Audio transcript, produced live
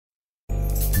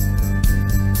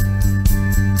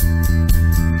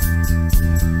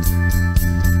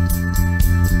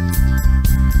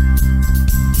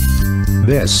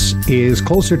This is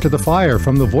Closer to the Fire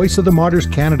from the Voice of the Martyrs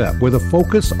Canada, with a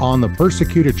focus on the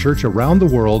persecuted church around the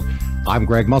world. I'm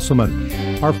Greg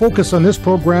Musselman. Our focus on this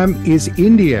program is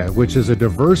India, which is a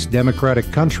diverse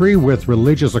democratic country with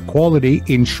religious equality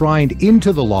enshrined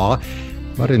into the law.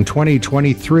 But in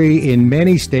 2023, in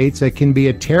many states, it can be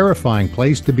a terrifying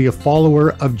place to be a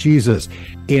follower of Jesus.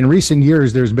 In recent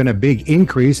years, there's been a big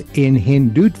increase in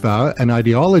Hindutva, an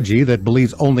ideology that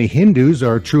believes only Hindus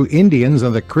are true Indians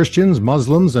and that Christians,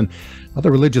 Muslims, and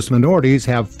other religious minorities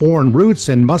have foreign roots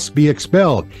and must be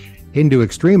expelled. Hindu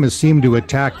extremists seem to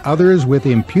attack others with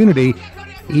impunity,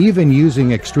 even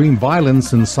using extreme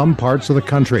violence in some parts of the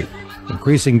country.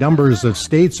 Increasing numbers of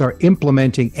states are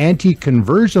implementing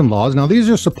anti-conversion laws. Now, these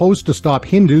are supposed to stop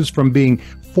Hindus from being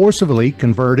forcibly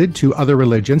converted to other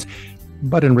religions,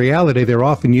 but in reality, they're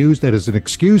often used as an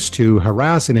excuse to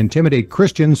harass and intimidate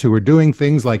Christians who are doing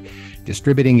things like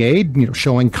distributing aid,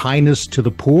 showing kindness to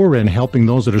the poor and helping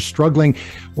those that are struggling,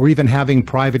 or even having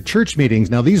private church meetings.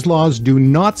 Now, these laws do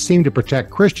not seem to protect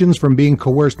Christians from being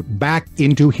coerced back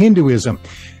into Hinduism.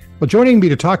 Well, joining me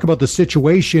to talk about the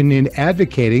situation in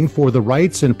advocating for the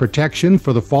rights and protection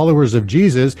for the followers of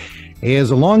Jesus is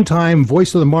a longtime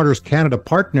Voice of the Martyrs Canada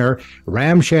partner,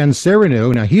 Ramchand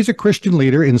Saranu. Now, he's a Christian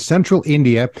leader in central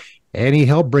India, and he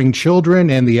helped bring children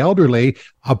and the elderly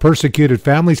of persecuted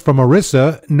families from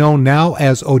Orissa, known now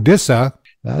as Odisha.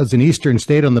 That was an eastern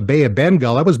state on the Bay of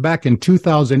Bengal. That was back in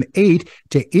 2008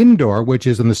 to Indore, which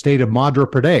is in the state of Madhya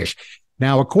Pradesh.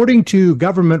 Now, according to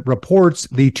government reports,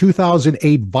 the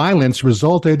 2008 violence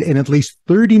resulted in at least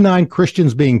 39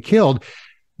 Christians being killed,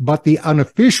 but the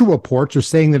unofficial reports are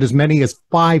saying that as many as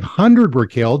 500 were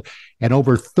killed, and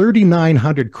over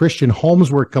 3,900 Christian homes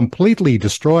were completely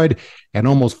destroyed, and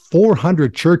almost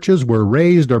 400 churches were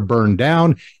razed or burned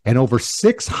down, and over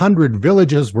 600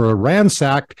 villages were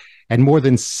ransacked, and more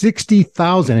than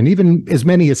 60,000, and even as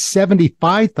many as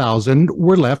 75,000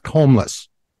 were left homeless.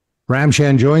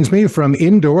 Ramchand joins me from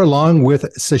Indore along with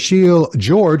Sushil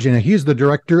George, and he's the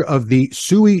director of the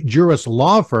Sui Juris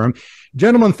Law Firm.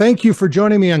 Gentlemen, thank you for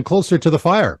joining me on Closer to the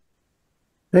Fire.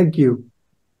 Thank you.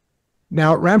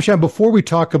 Now, Ramchand, before we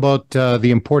talk about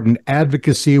the important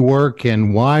advocacy work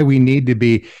and why we need to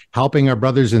be helping our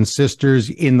brothers and sisters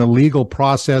in the legal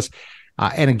process,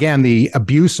 and again, the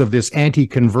abuse of this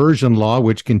anti-conversion law,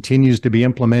 which continues to be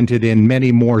implemented in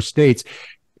many more states,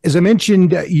 as I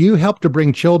mentioned, you helped to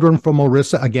bring children from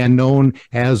Orissa, again known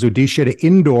as Odisha, to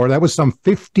Indore. That was some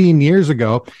 15 years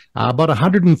ago, about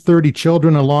 130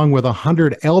 children along with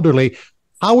 100 elderly.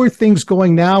 How are things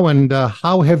going now, and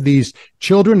how have these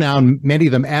children now, and many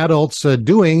of them adults,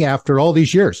 doing after all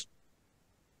these years?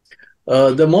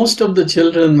 The most of the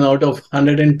children out of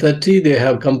 130, they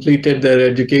have completed their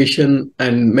education,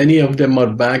 and many of them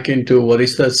are back into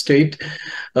Orissa state.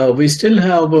 We still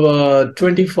have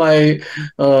 25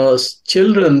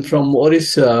 children from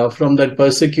Orissa from that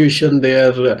persecution. They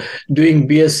are doing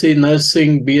BSc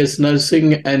nursing, BS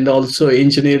nursing, and also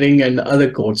engineering and other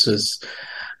courses.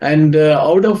 And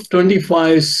out of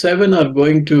 25, 7 are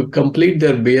going to complete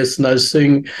their BS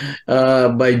nursing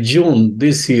by June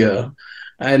this year.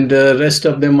 And the rest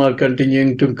of them are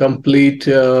continuing to complete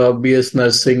BS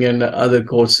nursing and other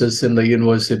courses in the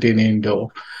university in Indore.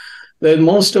 Then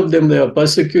most of them, they are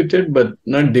persecuted but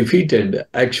not defeated.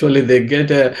 Actually, they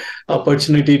get an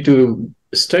opportunity to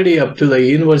study up to the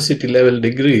university level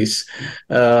degrees.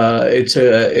 It's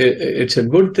a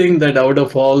good thing that out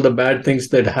of all the bad things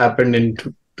that happened in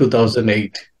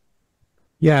 2008.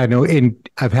 Yeah, I know, and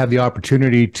I've had the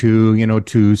opportunity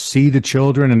to see the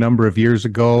children a number of years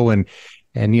ago, and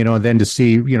then to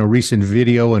see, recent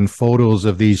video and photos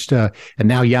of these, and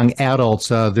now young adults,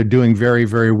 they're doing very,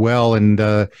 very well. And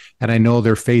I know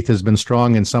their faith has been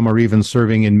strong, and some are even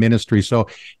serving in ministry. So,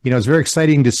 it's very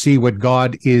exciting to see what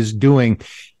God is doing.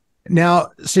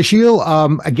 Now,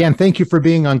 Sushil, again, thank you for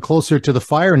being on Closer to the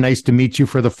Fire. Nice to meet you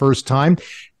for the first time.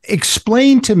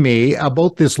 Explain to me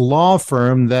about this law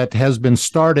firm that has been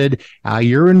started.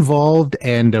 You're involved,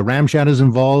 and Ramchand is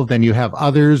involved, and you have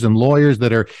others and lawyers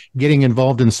that are getting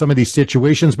involved in some of these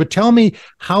situations. But tell me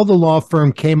how the law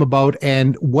firm came about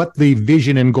and what the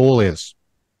vision and goal is.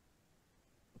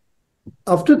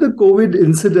 After the COVID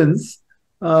incidents,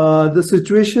 the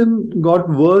situation got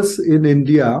worse in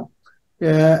India,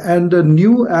 and a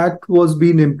new act was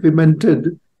being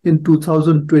implemented in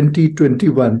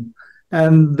 2020-21.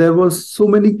 And there was so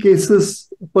many cases,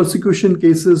 persecution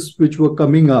cases, which were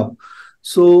coming up.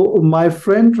 So my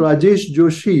friend Rajesh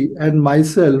Joshi and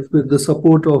myself, with the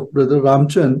support of Brother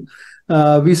Ramchand,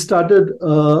 we started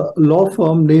a law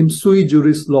firm named Sui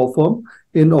Juris Law Firm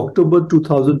in October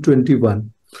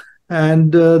 2021.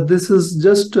 And this is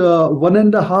just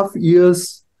 1.5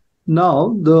 years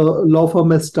now the law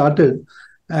firm has started.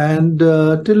 And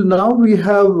till now, we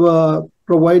have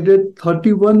provided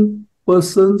 31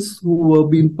 persons who were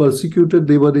being persecuted.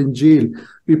 They were in jail.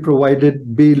 We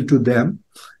provided bail to them.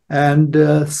 And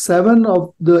 7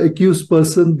 of the accused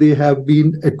persons, they have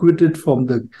been acquitted from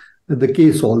the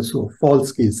case also,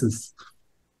 false cases.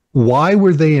 Why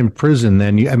were they in prison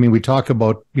then? I mean, we talk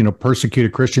about,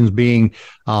 persecuted Christians being,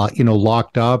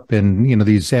 locked up and,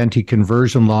 these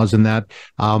anti-conversion laws and that.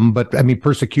 But I mean,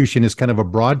 persecution is kind of a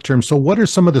broad term. So what are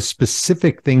some of the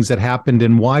specific things that happened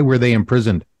and why were they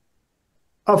imprisoned?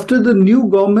 After the new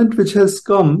government which has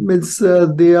come,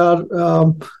 they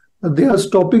are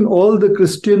stopping all the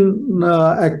Christian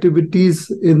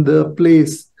activities in the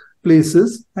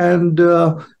places, and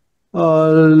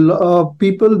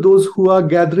people, those who are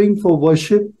gathering for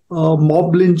worship,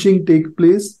 mob lynching take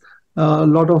place. A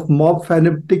lot of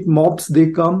fanatic mobs,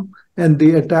 they come and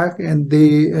they attack, and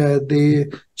they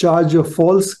charge a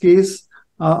false case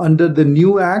under the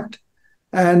new act,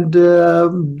 and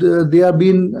they are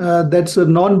being that's a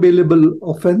non-bailable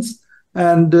offense,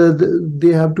 and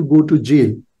they have to go to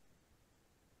jail.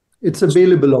 It's a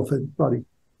bailable offense. Sorry.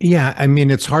 Yeah, I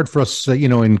mean, it's hard for us,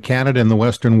 in Canada and the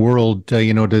Western world,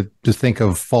 to think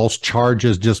of false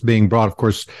charges just being brought. Of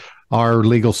course, our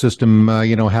legal system,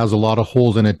 has a lot of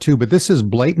holes in it too. But this is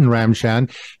blatant,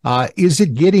 Ramchand. Is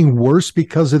it getting worse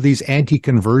because of these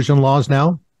anti-conversion laws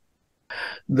now?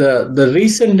 The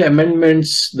recent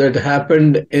amendments that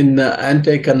happened in the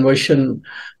anti-conversion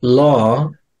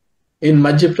law in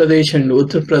Madhya Pradesh and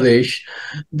Uttar Pradesh,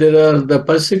 the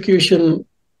persecution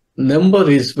number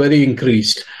is very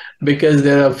increased because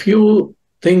there are few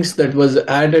things that was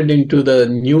added into the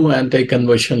new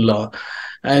anti-conversion law,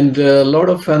 and a lot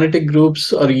of fanatic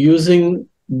groups are using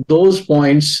those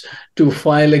points to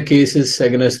file cases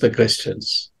against the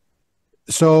Christians.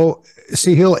 So,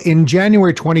 Sushil, in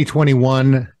January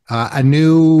 2021, a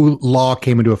new law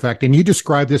came into effect, and you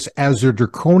described this as a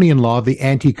draconian law, the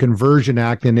Anti-Conversion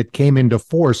Act, and it came into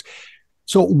force.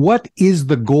 So what is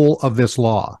the goal of this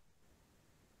law?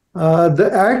 The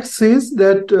act says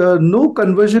that no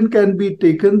conversion can be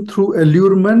taken through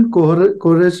allurement,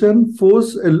 coercion,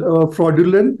 force,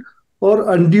 fraudulent, or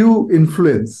undue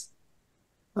influence.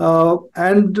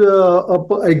 And a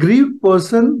aggrieved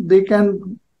person, they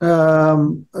can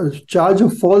charge a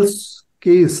false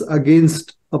case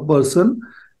against a person,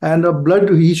 and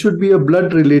he should be a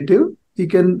blood relative. He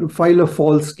can file a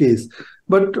false case.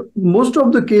 But most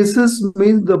of the cases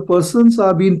means the persons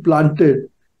are being planted,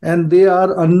 and they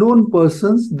are unknown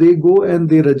persons. They go and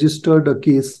they registered a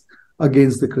case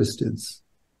against the Christians.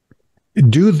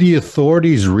 Do the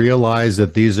authorities realize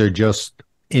that these are just,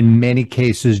 in many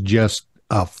cases, just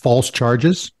false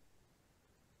charges?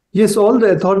 Yes, all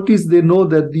the authorities, they know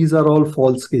that these are all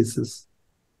false cases.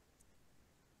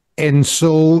 And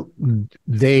so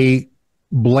they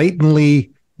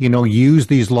blatantly, use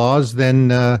these laws then,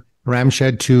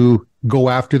 Ramchand, to go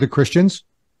after the Christians?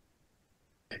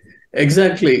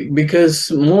 Exactly,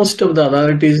 because most of the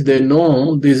authorities, they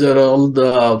know these are all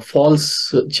the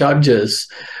false charges,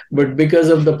 but because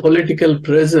of the political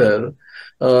pressure,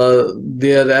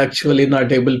 they are actually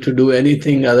not able to do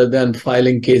anything other than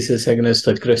filing cases against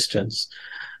the Christians.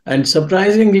 And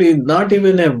surprisingly, not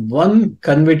even one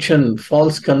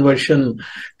false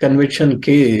conviction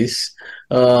case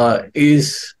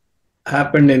is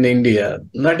happened in India.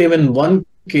 Not even one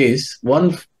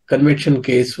conviction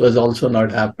case was also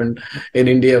not happened in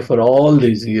India for all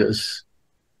these years.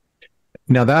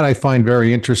 Now that I find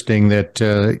very interesting, that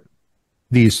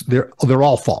they're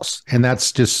all false, and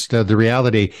that's just the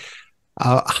reality.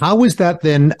 How is that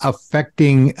then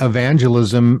affecting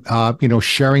evangelism?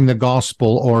 Sharing the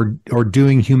gospel or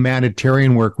doing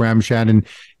humanitarian work, Ramchand, and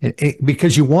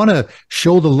because you want to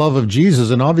show the love of Jesus,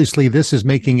 and obviously this is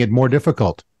making it more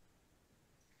difficult.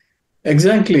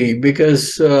 Exactly,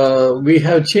 because we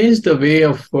have changed the way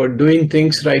of doing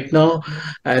things right now,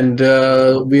 and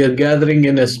we are gathering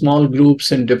in small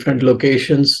groups in different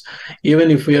locations.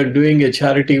 Even if we are doing a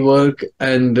charity work,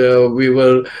 and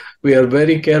we are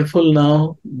very careful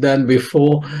now than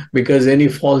before, because any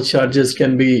false charges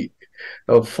can be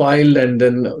filed, and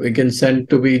then we can send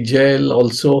to be jail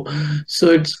also. So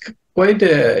it's quite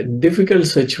a difficult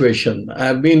situation.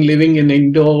 I've been living in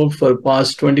Indore for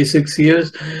past 26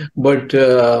 years, but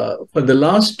for the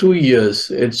last 2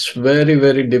 years, it's very,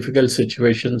 very difficult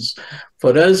situations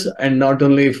for us, and not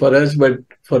only for us, but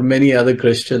for many other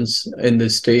Christians in the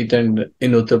state and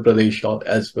in Uttar Pradesh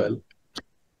as well.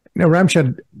 Now,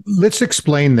 Ramchand, let's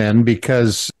explain then,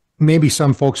 because maybe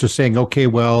some folks are saying, okay,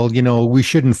 well, we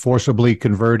shouldn't forcibly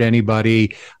convert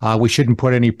anybody. We shouldn't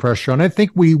put any pressure on. I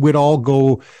think we would all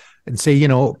go and say,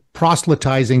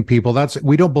 proselytizing people,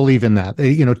 we don't believe in that.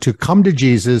 To come to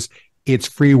Jesus, it's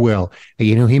free will.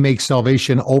 He makes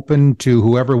salvation open to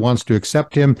whoever wants to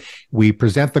accept him. We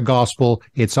present the gospel.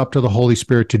 It's up to the Holy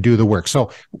Spirit to do the work.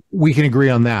 So we can agree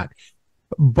on that.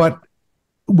 But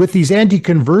with these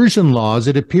anti-conversion laws,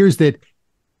 it appears that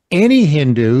any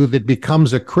Hindu that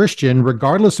becomes a Christian,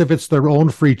 regardless if it's their own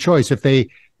free choice, if they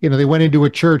went into a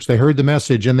church, they heard the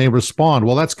message and they respond,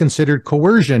 well, that's considered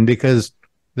coercion because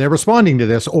they're responding to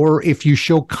this. Or if you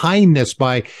show kindness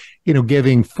by,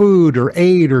 giving food or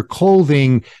aid or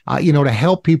clothing, to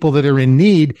help people that are in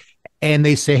need, and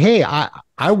they say, hey,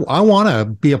 I want to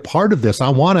be a part of this. I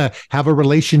want to have a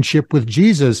relationship with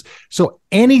Jesus. So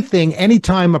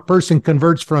anytime a person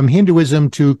converts from Hinduism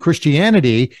to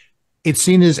Christianity, it's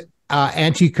seen as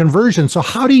anti-conversion. So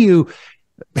how do you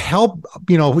help,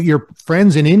 your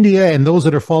friends in India and those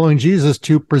that are following Jesus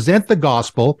to present the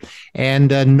gospel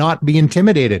and not be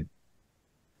intimidated?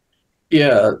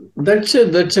 Yeah, that's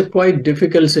a quite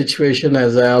difficult situation,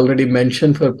 as I already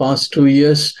mentioned, for past 2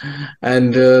 years.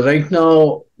 And right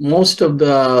now, most of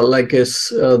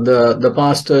the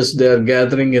pastors, they are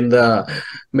gathering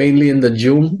mainly in the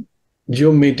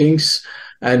Zoom meetings,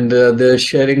 and they're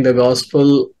sharing the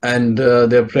gospel, and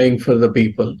they're praying for the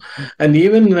people. And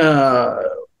even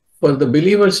for the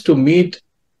believers to meet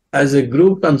as a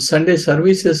group on Sunday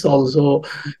services also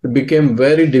became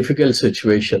very difficult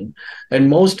situation. And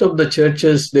most of the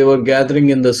churches, they were gathering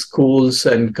in the schools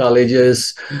and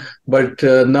colleges, but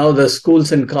now the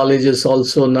schools and colleges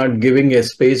also not giving a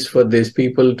space for these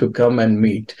people to come and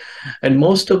meet. And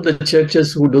most of the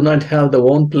churches who do not have their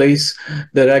own place,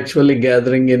 they're actually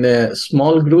gathering in a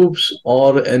small groups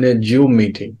or in a Zoom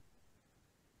meeting.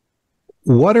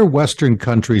 What are Western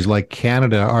countries like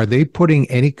Canada, are they putting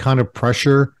any kind of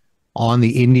pressure on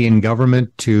the Indian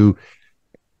government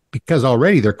because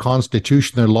already their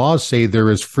constitution, their laws say there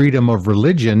is freedom of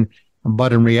religion,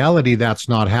 but in reality, that's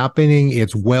not happening.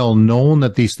 It's well known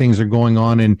that these things are going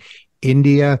on in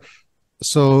India.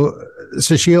 So,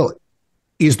 Sushil,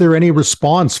 is there any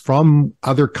response from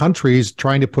other countries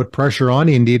trying to put pressure on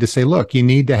India to say, look, you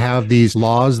need to have these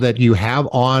laws that you have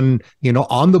on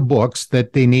the books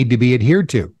that they need to be adhered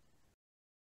to?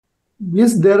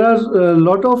 Yes, there are a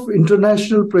lot of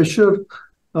international pressure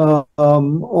on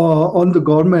the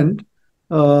government,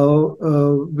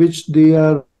 which they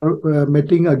are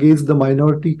meting against the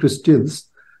minority Christians,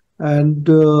 and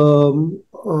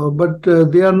but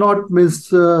they are not.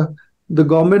 The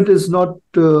government is not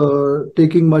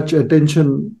taking much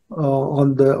attention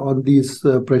on these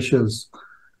pressures,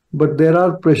 but there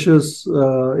are pressures,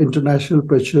 international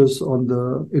pressures on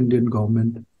the Indian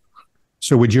government.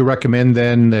 So would you recommend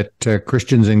then that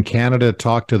Christians in Canada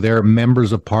talk to their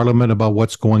members of parliament about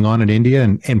what's going on in India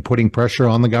and putting pressure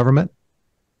on the government?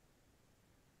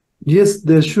 Yes,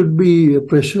 there should be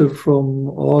pressure from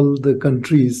all the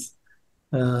countries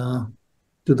to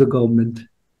the government.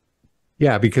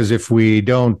 Yeah, because if we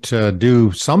don't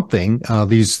do something,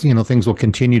 these things will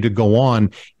continue to go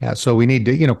on. So we need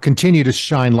to continue to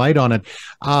shine light on it.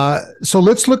 So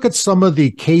let's look at some of the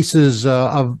cases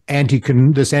of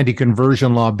this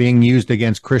anti-conversion law being used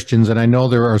against Christians. And I know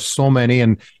there are so many.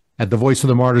 And at the Voice of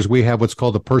the Martyrs, we have what's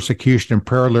called the Persecution and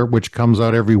Prayer Alert, which comes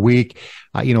out every week.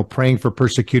 Praying for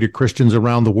persecuted Christians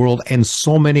around the world. And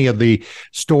so many of the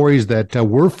stories that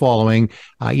we're following,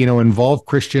 involve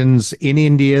Christians in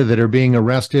India that are being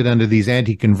arrested under these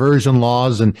anti-conversion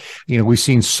laws. And, we've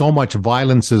seen so much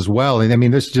violence as well. And I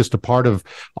mean, this is just a part of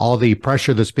all the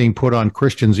pressure that's being put on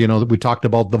Christians. That we talked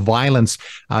about the violence.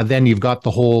 Then you've got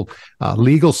the whole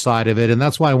legal side of it. And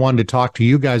that's why I wanted to talk to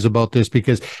you guys about this,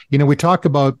 because, we talk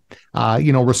about,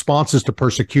 responses to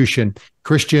persecution.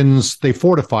 Christians, they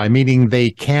fortify, meaning they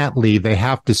can't leave. They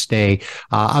have to stay.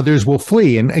 Others will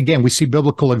flee. And again, we see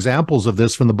biblical examples of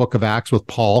this from the book of Acts with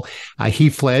Paul.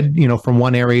 He fled, from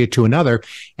one area to another.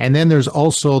 And then there's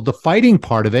also the fighting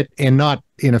part of it, and not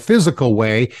in a physical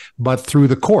way, but through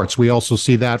the courts. We also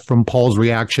see that from Paul's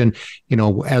reaction,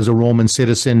 as a Roman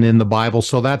citizen in the Bible.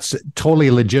 So that's totally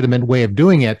a legitimate way of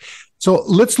doing it. So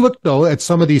let's look, though, at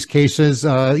some of these cases,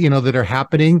 that are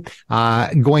happening.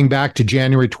 Going back to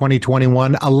January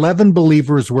 2021, 11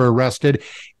 believers were arrested,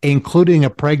 including a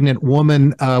pregnant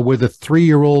woman with a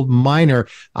 3-year-old minor.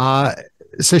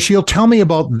 Sushil, tell me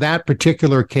about that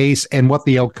particular case and what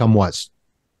the outcome was.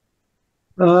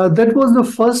 That was the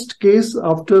first case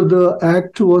after the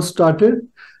Act was started.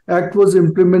 Act was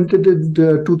implemented in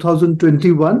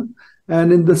 2021.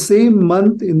 And in the same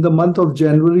month, in the month of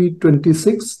January,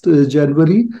 26th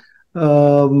January,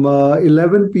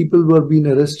 11 people were being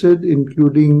arrested,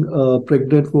 including a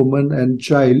pregnant woman and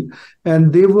child,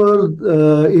 and they were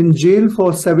in jail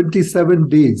for 77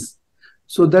 days.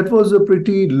 So that was a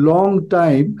pretty long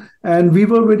time, and we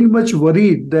were very much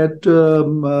worried that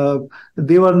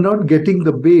they were not getting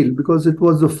the bail, because it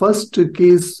was the first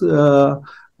case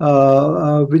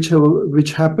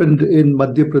which happened in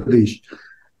Madhya Pradesh.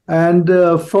 And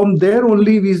from there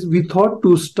only, we thought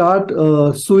to start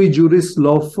a Sui Juris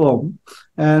Law Firm,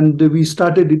 and we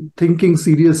started thinking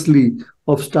seriously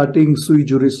of starting Sui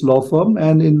Juris Law Firm.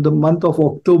 And in the month of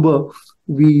October,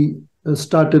 we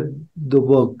started the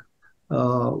work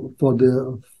for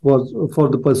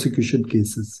the persecution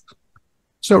cases.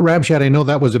 So, Ramchand, I know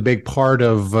that was a big part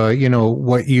of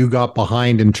what you got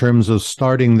behind in terms of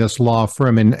starting this law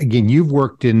firm. And again, you've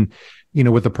worked in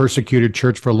with the persecuted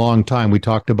church for a long time. We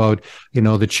talked about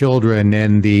the children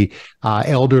and the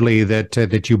elderly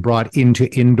that you brought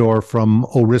into Indore from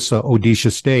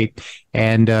Odisha state,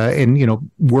 and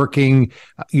working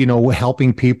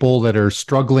helping people that are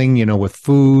struggling with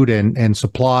food and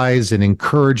supplies and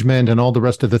encouragement and all the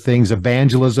rest of the things.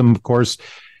 Evangelism, of course,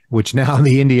 which now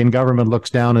the Indian government looks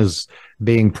down as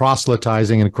being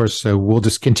proselytizing. And of course, we'll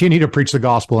just continue to preach the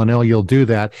gospel. I know you'll do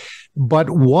that. But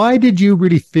why did you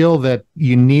really feel that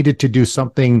you needed to do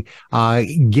something,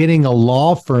 getting a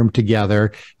law firm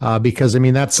together? Because, I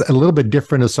mean, that's a little bit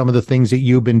different of some of the things that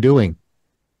you've been doing.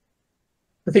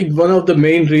 I think one of the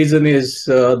main reasons is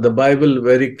the Bible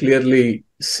very clearly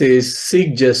says,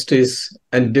 seek justice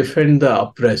and defend the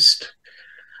oppressed.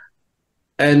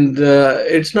 And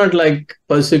it's not like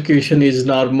persecution is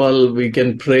normal. We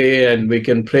can pray and we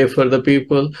can pray for the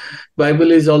people. Bible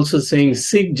is also saying,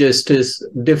 seek justice,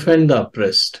 defend the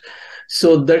oppressed.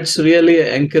 So that's really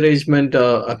an encouragement,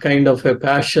 a kind of a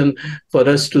passion for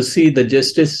us to see the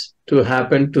justice to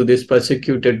happen to these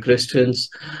persecuted Christians,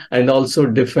 and also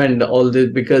defend all this,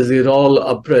 because they're all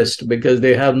oppressed, because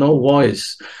they have no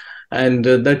voice. And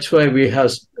that's why we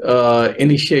have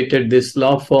initiated this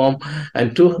law firm,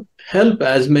 and to help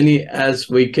as many as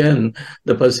we can,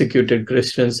 the persecuted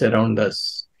Christians around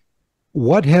us.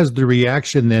 What has the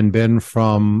reaction then been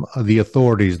from the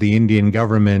authorities, the Indian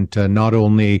government, not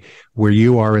only where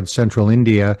you are in central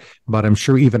India, but I'm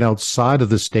sure even outside of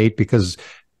the state? Because,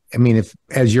 I mean,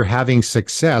 as you're having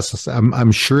success,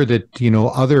 I'm sure that,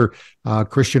 other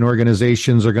Christian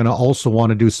organizations are going to also want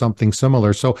to do something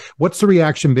similar. So what's the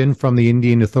reaction been from the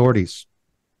Indian authorities?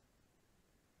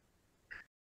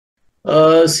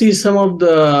 See, some of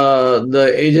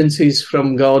the agencies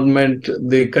from government,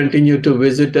 they continue to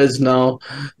visit us now.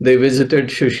 They visited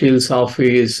Sushil's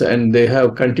office, and they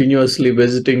have continuously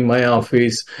visiting my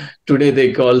office. Today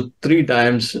they called 3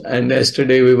 times, and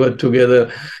yesterday we were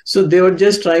together. So they were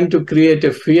just trying to create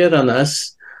a fear on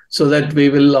us, so that we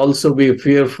will also be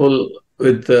fearful.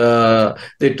 With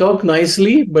they talk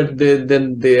nicely, but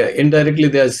then indirectly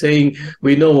they are saying,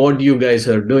 we know what you guys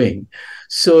are doing.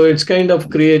 So it's kind of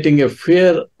creating a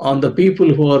fear on the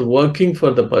people who are working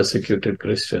for the persecuted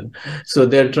Christian. So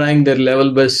they're trying their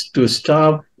level best to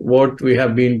stop what we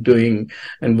have been doing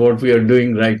and what we are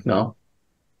doing right now.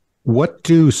 What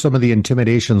do some of the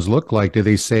intimidations look like? Do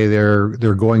they say they're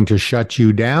going to shut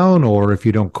you down, or if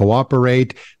you don't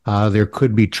cooperate, there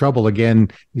could be trouble? Again,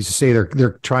 you say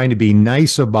they're trying to be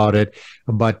nice about it,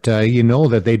 but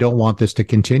that they don't want this to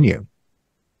continue.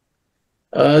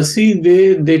 See,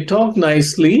 they talk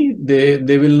nicely.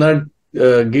 They will not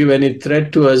give any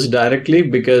threat to us directly,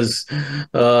 because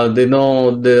they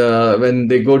know when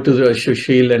they go to the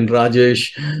Sushil and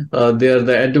Rajesh, they are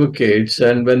the advocates,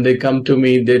 and when they come to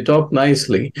me, they talk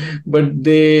nicely, but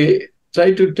they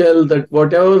try to tell that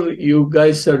whatever you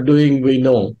guys are doing, we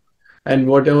know, and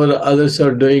whatever others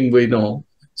are doing, we know.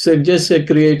 So just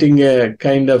creating a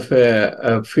kind of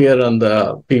a fear on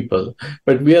the people.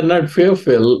 But we are not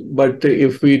fearful. But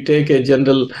if we take a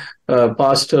general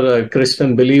pastor, a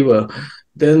Christian believer,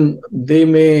 then they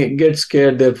may get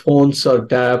scared. Their phones are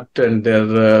tapped and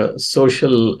their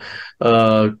social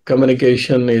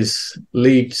communication is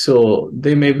leaked. So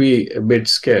they may be a bit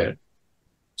scared.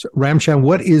 So, Ramchand,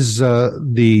 what is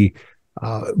the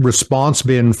response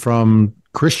been from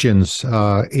Christians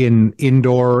in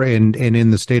Indore and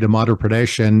in the state of Madhya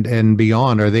Pradesh and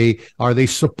beyond? Are they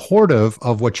supportive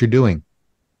of what you're doing?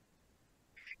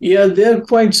 Yeah, they're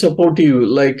quite supportive.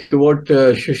 Like what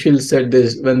Sushil said,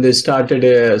 when they started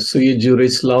a Sui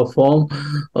Juris Law Firm,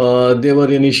 they were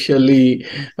initially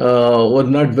were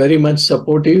not very much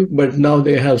supportive, but now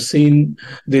they have seen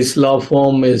this law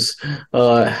firm is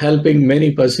helping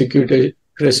many persecuted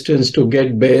Christians to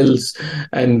get bails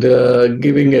and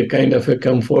giving a kind of a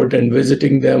comfort and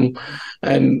visiting them.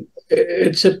 And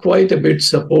it's quite a bit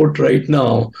support right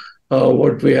now,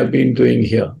 what we have been doing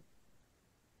here.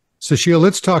 Sushil,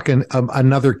 let's talk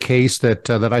another case that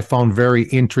I found very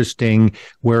interesting,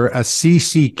 where a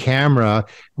CC camera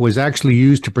was actually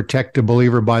used to protect a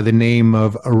believer by the name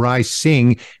of Arai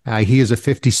Singh. He is a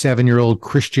 57-year-old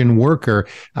Christian worker.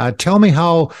 Tell me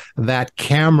how that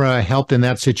camera helped in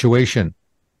that situation.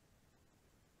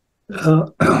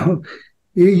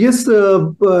 Yes,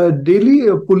 daily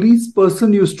a police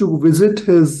person used to visit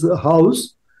his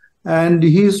house, and he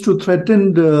used to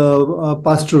threaten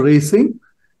Pastor Ray Singh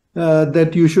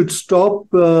that you should stop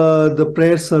the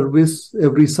prayer service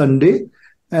every Sunday.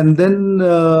 And then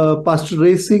Pastor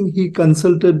Ray Singh, he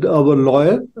consulted our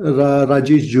lawyer,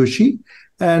 Rajesh Joshi,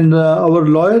 and our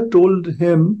lawyer told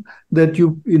him that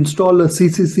you install a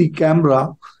CCC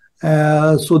camera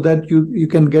so that you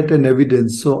can get an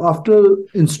evidence. So after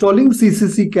installing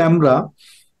CCC camera,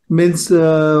 means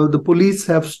the police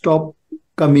have stopped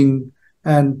coming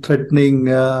and threatening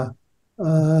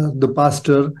the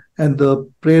pastor, and the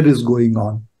prayer is going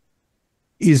on.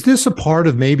 Is this a part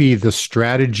of maybe the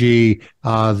strategy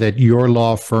that your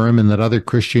law firm and that other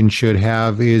Christians should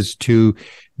have, is to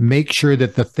make sure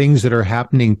that the things that are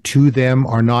happening to them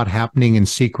are not happening in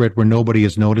secret where nobody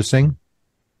is noticing?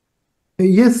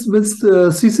 Yes,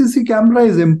 CCC camera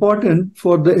is important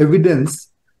for the evidence.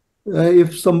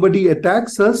 If somebody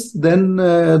attacks us, then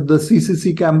the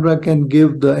CCC camera can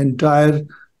give the entire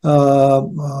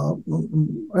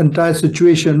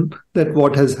situation that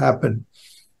what has happened.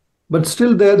 But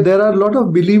still there are a lot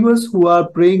of believers who are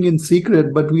praying in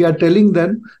secret, but we are telling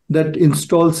them that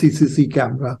install CCC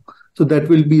camera. So that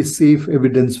will be safe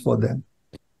evidence for them.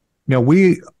 Now,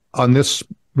 we, on this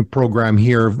program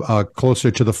here,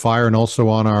 Closer to the Fire, and also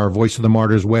on our Voice of the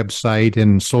Martyrs website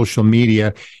and social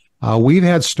media, we've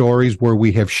had stories where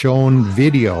we have shown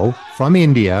video from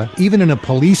India, even in a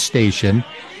police station,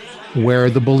 where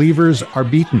the believers are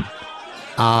beaten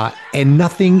and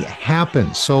nothing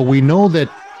happens. So we know that,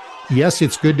 yes,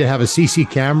 it's good to have a CC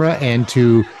camera and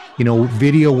to,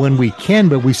 video when we can,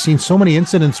 but we've seen so many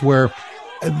incidents where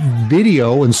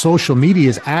video and social media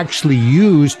is actually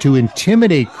used to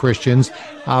intimidate Christians.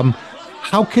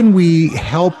 How can we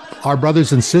help our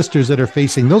brothers and sisters that are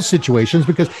facing those situations?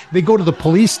 Because they go to the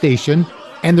police station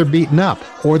and they're beaten up,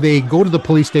 or they go to the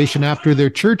police station after their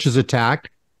church is attacked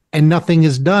and nothing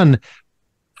is done.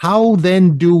 How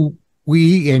then do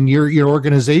we and your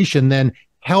organization then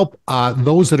help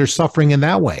those that are suffering in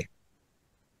that way?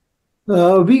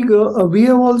 We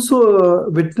have also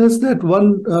witnessed that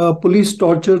one police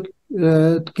torture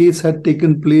case had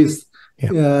taken place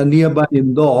nearby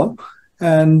Indore,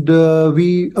 and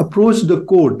we approached the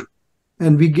court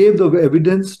and we gave the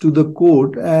evidence to the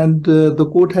court, and the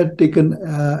court had taken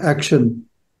action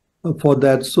for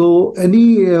that. So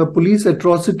any police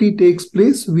atrocity takes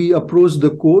place, we approach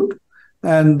the court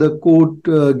and the court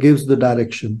gives the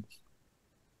direction.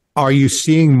 Are you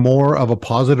seeing more of a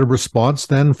positive response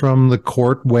then from the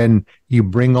court when you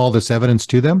bring all this evidence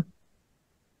to them?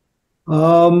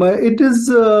 It is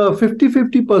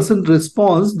 50-50%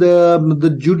 response.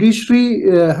 The judiciary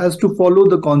has to follow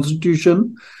the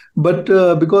constitution, but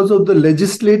because of the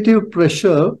legislative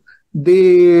pressure,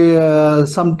 they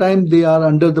sometimes they are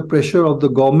under the pressure of the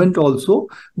government also.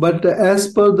 But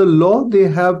as per the law, they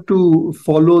have to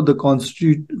follow the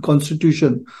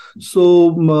constitution.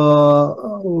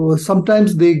 So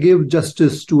sometimes they give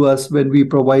justice to us when we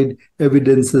provide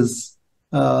evidences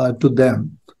to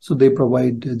them. So they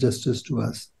provide justice to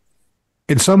us.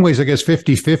 In some ways, I guess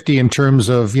 50-50 in terms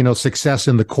of, success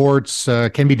in the courts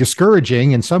can be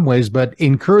discouraging in some ways, but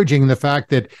encouraging in the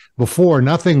fact that before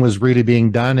nothing was really being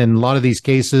done in a lot of these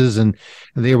cases, and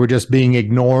they were just being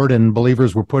ignored, and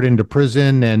believers were put into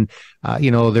prison, and,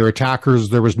 their attackers,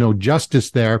 there was no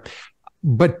justice there.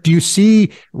 But do you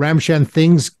see, Ramchand,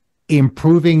 things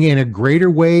improving in a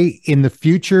greater way in the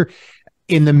future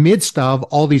in the midst of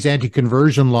all these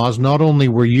anti-conversion laws, not only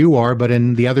where you are, but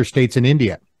in the other states in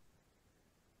India?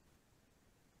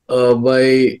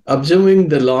 By observing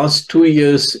the last 2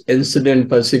 years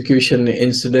persecution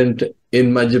incident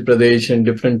in Madhya Pradesh and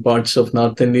different parts of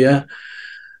North India,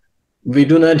 we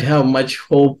do not have much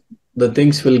hope that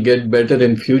things will get better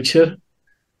in future.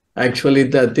 Actually,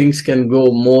 the things can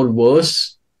go more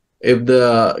worse if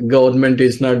the government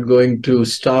is not going to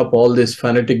stop all these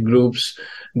fanatic groups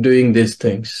doing these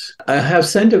things. I have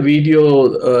sent a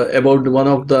video about one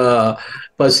of the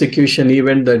persecution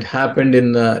event that happened in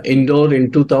Indore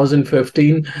in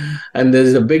 2015, and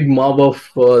there's a big mob of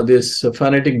these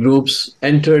fanatic groups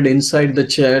entered inside the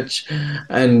church,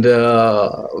 and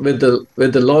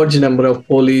with a large number of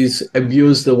police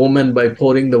abused the woman by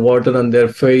pouring the water on their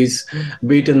face,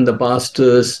 beaten the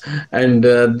pastors, and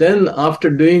then after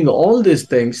doing all these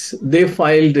things, they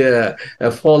filed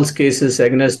false cases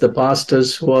against the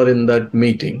pastors who are in that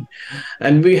meeting.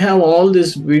 And we have all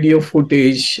this video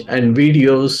footage and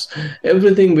videos,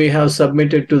 everything we have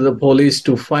submitted to the police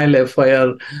to file FIR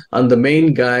on the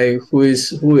main guy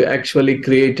who actually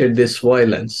created this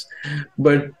violence.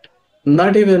 But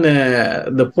not even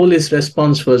the police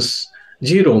response was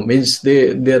zero, means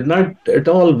they're not at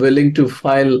all willing to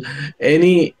file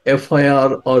any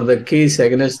FIR or the case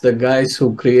against the guys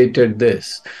who created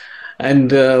this.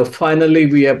 And finally,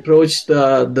 we approached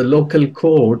the local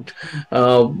court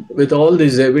with all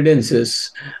these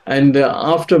evidences. And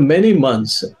after many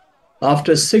months,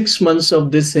 after 6 months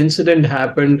of this incident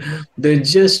happened,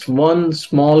 there's just one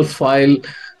small file,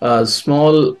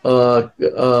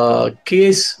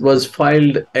 case was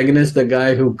filed against the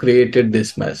guy who created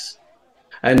this mess.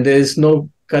 And there is no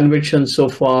conviction so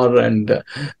far, and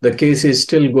the case is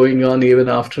still going on even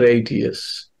after 8 years.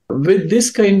 With this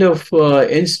kind of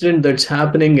incident that's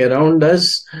happening around us,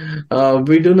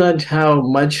 we do not have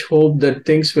much hope that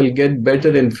things will get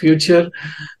better in future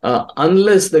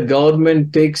unless the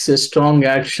government takes a strong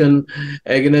action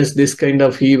against this kind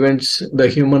of events, the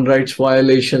human rights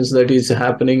violations that is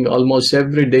happening almost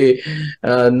every day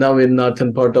now in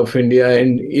northern part of India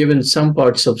and even some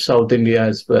parts of South India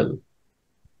as well.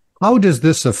 How does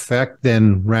this affect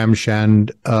then,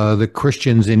 Ramchand, the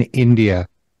Christians in India?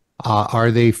 Are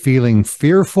they feeling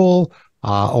fearful,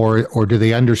 or do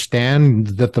they understand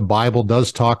that the Bible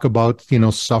does talk about,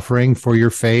 suffering for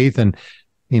your faith, and,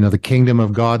 the kingdom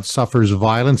of God suffers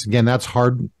violence? Again, that's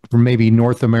hard for maybe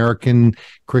North American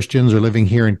Christians or living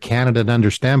here in Canada to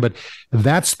understand, but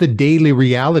that's the daily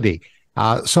reality.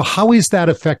 So how is that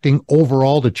affecting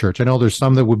overall the church? I know there's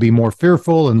some that would be more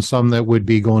fearful and some that would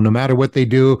be going, no matter what they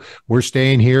do, we're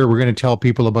staying here, we're going to tell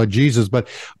people about Jesus. But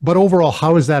overall,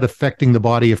 how is that affecting the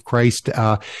body of Christ,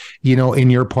 in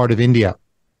your part of India?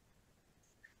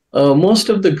 Most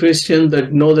of the Christians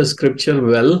that know the scripture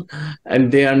well,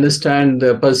 and they understand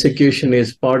the persecution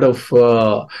is part of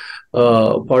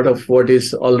what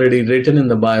is already written in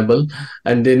the Bible,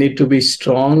 and they need to be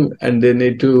strong and they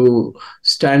need to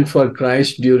stand for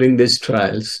Christ during these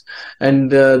trials. And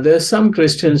there are some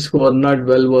Christians who are not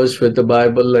well versed with the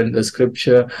Bible and the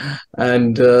scripture,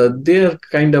 and they are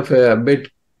kind of a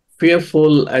bit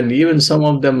fearful, and even some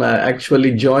of them are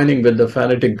actually joining with the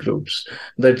fanatic groups.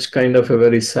 That's kind of a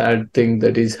very sad thing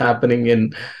that is happening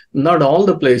in not all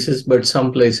the places, but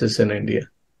some places in India.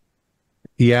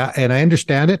 Yeah, and I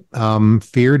understand it.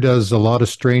 Fear does a lot of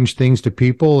strange things to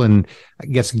people. And I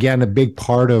guess, again, a big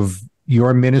part of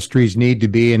your ministries need to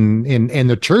be, and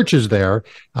the churches there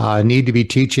need to be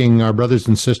teaching our brothers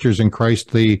and sisters in Christ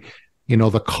the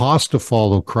cost to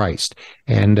follow Christ,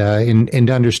 and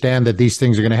to understand that these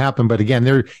things are going to happen. But again,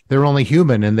 they're only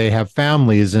human, and they have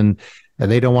families, and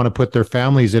they don't want to put their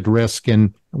families at risk.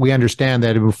 And we understand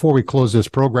that. And before we close this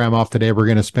program off today, we're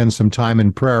going to spend some time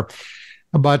in prayer.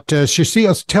 But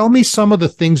Sushil, tell me some of the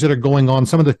things that are going on,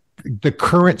 some of the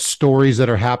current stories that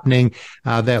are happening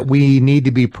that we need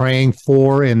to be praying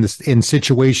for in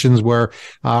situations where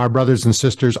our brothers and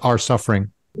sisters are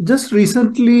suffering. Just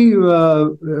recently,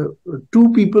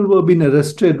 two people were being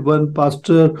arrested. One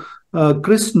pastor,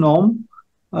 Chris Norm,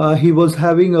 he was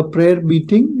having a prayer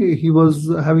meeting. He was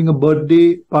having a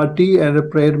birthday party and a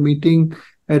prayer meeting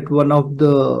at one of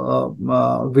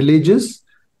the villages.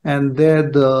 And there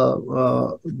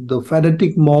the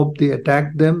fanatic mob, they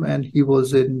attacked them, and he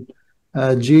was in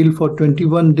jail for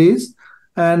 21 days.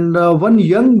 And one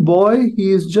young boy, he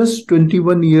is just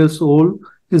 21 years old.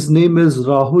 His name is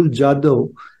Rahul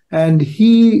Jadhav, and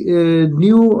he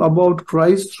knew about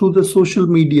Christ through the social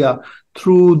media,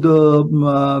 through the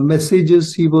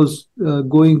messages he was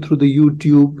going through the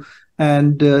YouTube,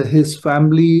 and his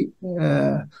family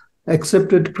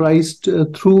accepted Christ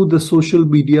through the social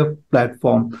media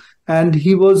platform. And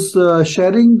he was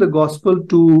sharing the gospel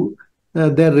to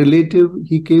their relative.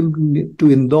 He came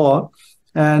to Indore,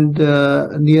 and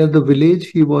near the village,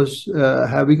 he was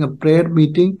having a prayer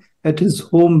meeting at his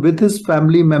home with his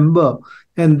family member.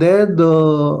 And there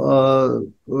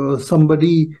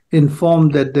somebody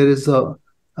informed that there is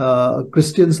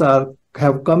Christians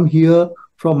have come here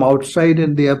from outside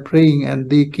and they are praying, and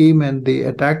they came and they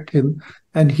attacked him.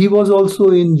 And he was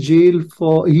also in jail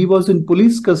he was in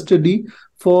police custody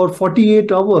for 48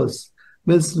 hours.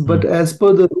 But as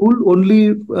per the rule,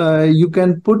 only you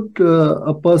can put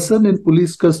a person in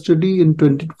police custody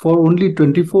for only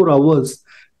 24 hours,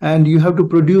 and you have to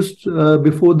produce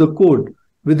before the court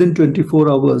within 24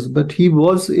 hours. But he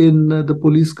was in the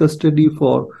police custody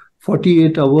for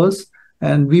 48 hours,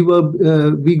 and we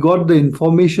got the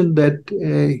information that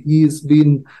he has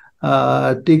been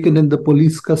taken in the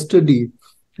police custody.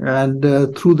 And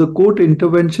through the court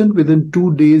intervention, within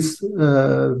 2 days,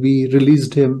 we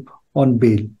released him on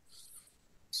bail.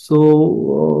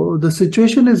 So the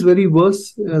situation is very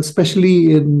worse,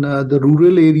 especially in the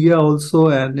rural area also,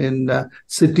 and in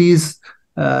cities.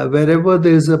 Wherever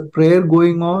there's a prayer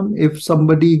going on, if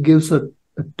somebody gives a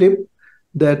tip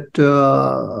that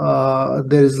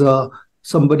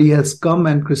somebody has come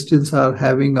and Christians are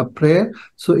having a prayer,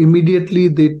 so immediately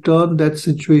they turn that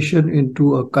situation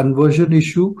into a conversion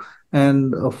issue,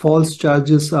 and false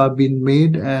charges are being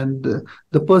made, and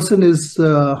the person is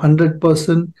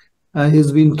 100%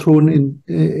 has been thrown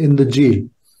in the jail.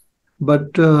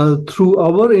 But through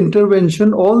our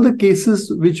intervention, all the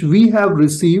cases which we have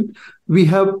received, we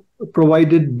have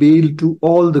provided bail to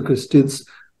all the Christians,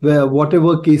 where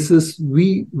whatever cases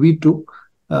we took,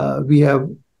 we have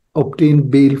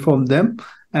obtained bail from them.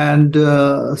 And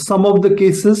some of the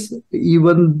cases,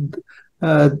 even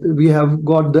we have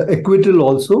got the acquittal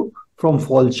also from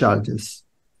false charges.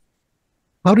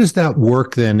 How does that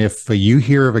work then if you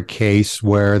hear of a case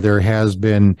where there has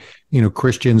been,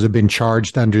 Christians have been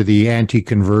charged under the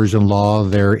anti-conversion law,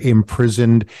 they're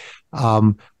imprisoned?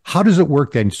 How does it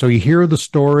work then? So you hear the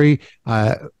story,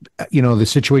 the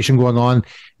situation going on.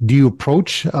 Do you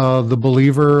approach the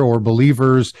believer or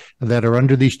believers that are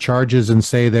under these charges and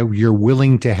say that you're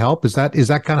willing to help? Is that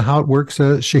kind of how it works,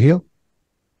 Sushil?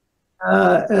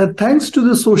 Thanks to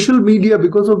the social media,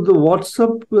 because of the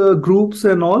WhatsApp groups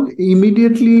and all,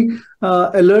 immediately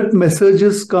alert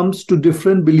messages comes to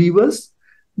different believers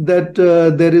that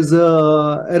there is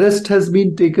a arrest has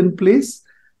been taken place.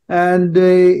 And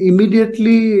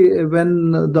immediately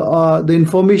when the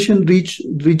information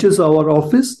reaches our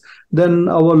office, then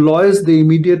our lawyers, they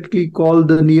immediately call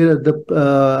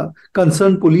the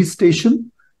concerned police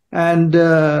station, and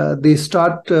they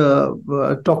start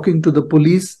talking to the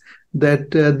police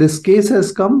that this case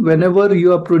has come. Whenever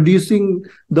you are producing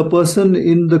the person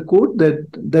in the court,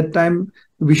 that time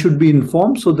we should be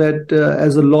informed, so that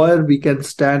as a lawyer we can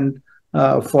stand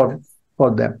for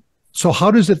them. So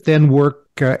how does it then work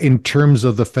in terms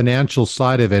of the financial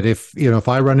side of it? If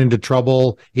I run into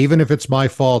trouble, even if it's my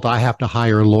fault, I have to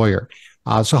hire a lawyer.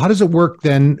 So how does it work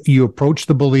then? You approach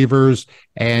the believers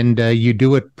and you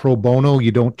do it pro bono,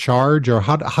 you don't charge, or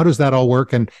how does that all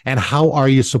work? And how are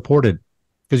you supported?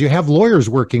 Because you have lawyers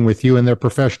working with you and they're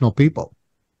professional people.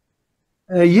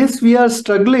 Yes, we are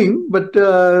struggling, but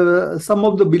some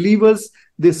of the believers,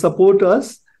 they support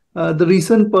us. The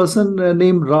recent person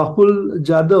named Rahul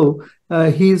Jadhav,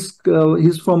 he's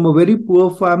from a very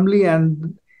poor family,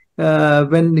 and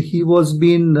when he was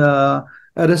being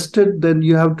arrested, then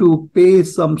you have to pay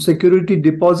some security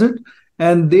deposit,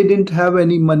 and they didn't have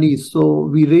any money. So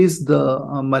we raised the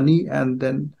money and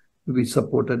then we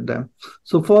supported them.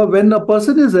 So for when a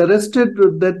person is arrested,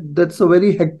 that's a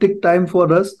very hectic time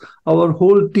for us. Our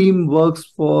whole team works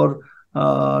for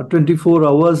 24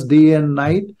 hours, day and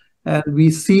night, and we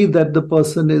see that the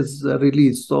person is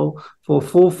released. So for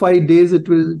 4-5 days, it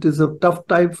is a tough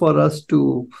time for us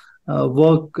to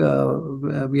work.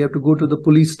 We have to go to the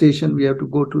police station, we have to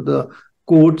go to the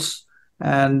courts,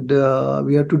 and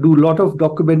we have to do a lot of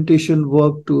documentation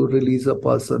work to release a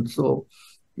person. So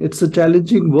it's a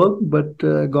challenging work, but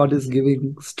God is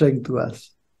giving strength to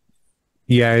us.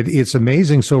 Yeah, it's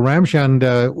amazing. So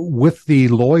Ramchand, with the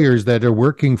lawyers that are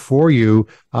working for you,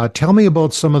 tell me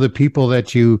about some of the people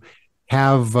that you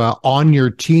have on your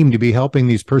team to be helping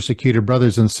these persecuted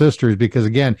brothers and sisters, because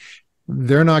again,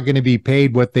 they're not going to be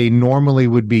paid what they normally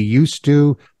would be used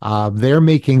to. They're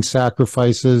making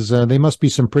sacrifices. They must be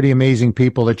some pretty amazing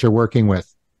people that you're working with.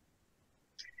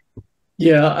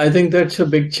 Yeah, I think that's a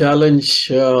big challenge.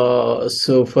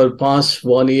 So for past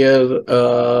 1 year,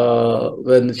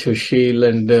 when Sushil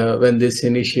and when this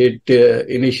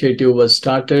initiative was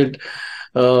started,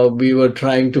 we were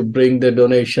trying to bring the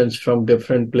donations from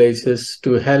different places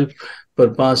to help for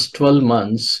past 12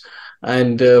 months.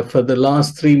 And for the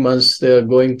last 3 months, they are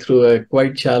going through a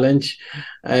quite challenge.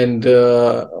 And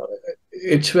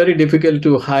it's very difficult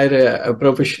to hire a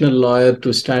professional lawyer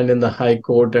to stand in the high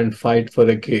court and fight for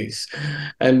a case.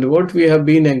 And what we have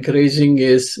been encouraging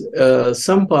is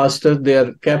some pastors, they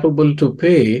are capable to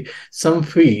pay some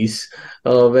fees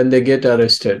when they get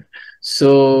arrested.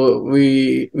 So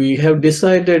we have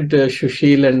decided,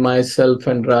 Sushil and myself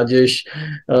and Rajesh,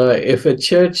 if a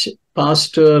church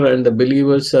pastor and the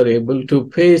believers are able to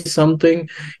pay something,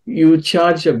 you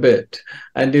charge a bit.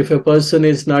 And if a person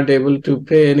is not able to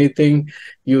pay anything,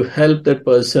 you help that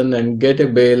person and get a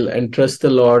bail and trust the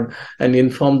Lord and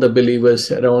inform the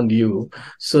believers around you,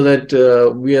 so that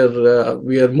we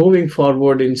are moving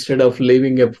forward instead of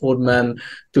leaving a poor man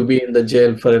to be in the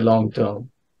jail for a long term.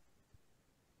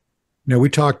 Now, we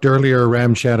talked earlier,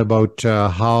 Ramchand, about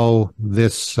how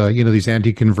this, these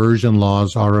anti-conversion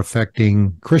laws are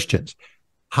affecting Christians.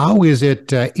 How is it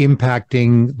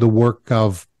impacting the work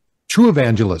of true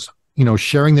evangelism?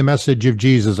 Sharing the message of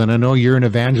Jesus. And I know you're an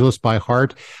evangelist by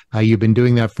heart. You've been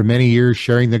doing that for many years,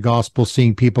 sharing the gospel,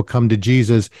 seeing people come to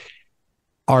Jesus.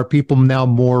 Are people now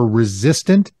more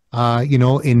resistant,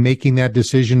 in making that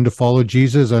decision to follow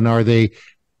Jesus? And are they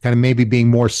kind of maybe being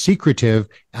more secretive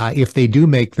if they do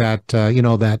make that,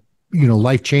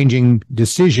 life-changing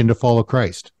decision to follow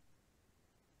Christ?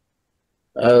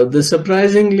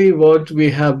 Surprisingly, what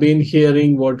we have been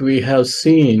hearing, what we have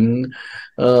seen,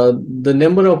 the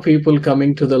number of people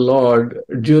coming to the Lord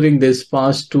during this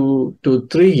past 2 to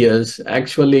 3 years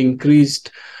actually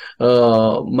increased,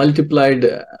 multiplied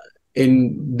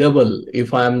in double,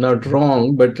 if I am not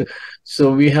wrong. But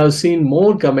so we have seen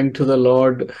more coming to the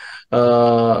Lord,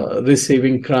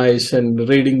 receiving Christ and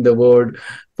reading the Word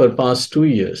for past 2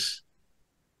 years.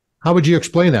 How would you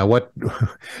explain that?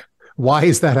 Why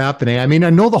is that happening? I mean, I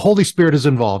know the Holy Spirit is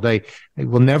involved. I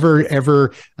will never,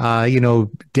 ever,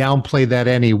 downplay that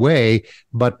anyway.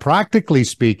 But practically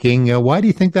speaking, why do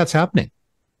you think that's happening?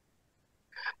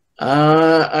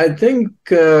 I think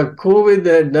COVID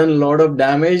had done a lot of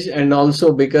damage, and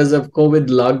also because of COVID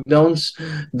lockdowns,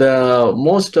 the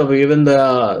most of even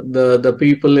the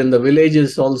people in the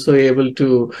villages also able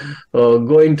to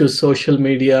go into social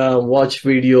media, watch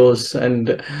videos,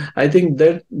 and I think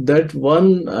that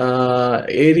one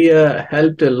area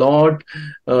helped a lot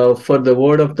for the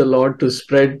word of the Lord to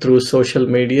spread through social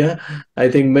media. I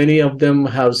think many of them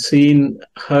have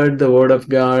heard the word of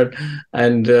God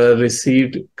and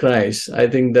received Christ. I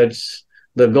think that's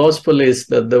the gospel, is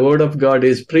that the word of God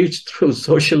is preached through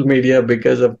social media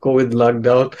because of COVID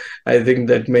lockdown. I think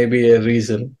that may be a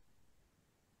reason.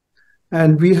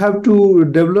 And we have to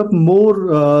develop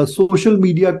more social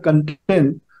media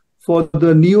content for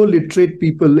the neo-literate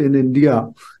people in India,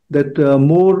 that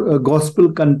more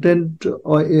gospel content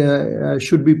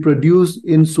should be produced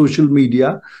in social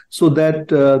media, so that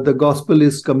the gospel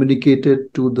is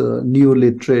communicated to the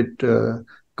neo-literate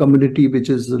community, which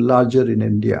is larger in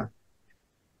India.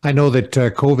 I know that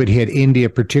COVID hit India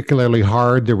particularly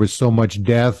hard. There was so much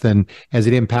death, and as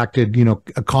it impacted,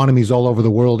 economies all over the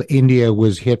world, India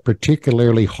was hit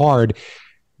particularly hard.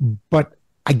 But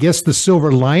I guess the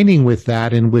silver lining with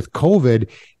that and with COVID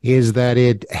is that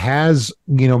it has,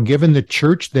 given the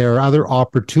church there other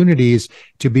opportunities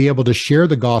to be able to share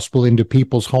the gospel into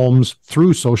people's homes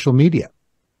through social media.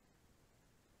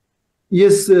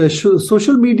 Yes,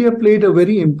 social media played a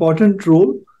very important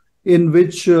role in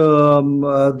which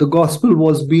the gospel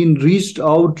was being reached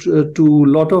out to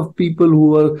a lot of people who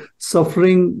were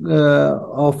suffering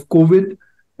of COVID,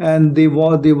 and they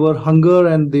were hunger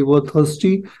and they were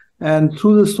thirsty. And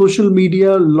through the social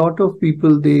media, a lot of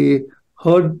people, they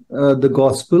heard the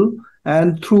gospel,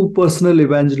 and through personal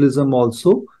evangelism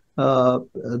also,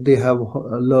 they have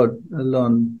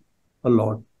learned a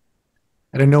lot.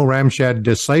 And I know, Ramchand,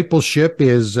 discipleship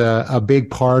is a big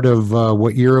part of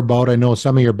what you're about. I know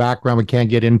some of your background, we can't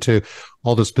get into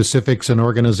all the specifics and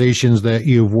organizations that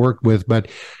you've worked with, but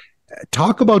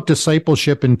talk about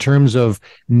discipleship in terms of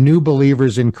new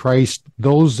believers in Christ,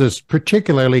 those that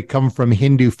particularly come from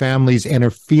Hindu families and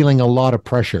are feeling a lot of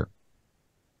pressure.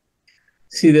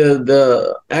 See,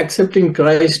 the accepting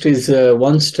Christ is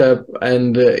one step,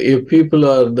 and if people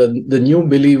are the new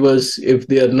believers, if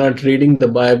they are not reading the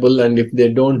Bible and if they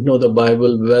don't know the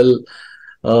Bible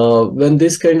well, when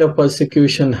this kind of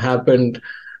persecution happened,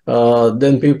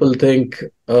 then people think,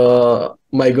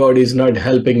 my God is not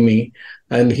helping me,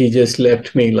 and he just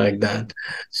left me like that.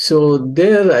 So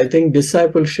there, I think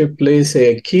discipleship plays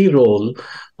a key role.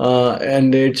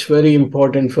 And it's very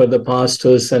important for the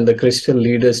pastors and the Christian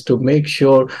leaders to make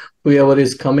sure whoever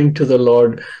is coming to the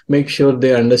Lord, make sure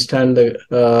they understand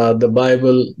the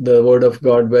Bible, the Word of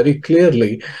God very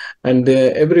clearly. And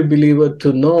every believer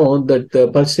to know that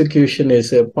the persecution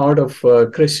is a part of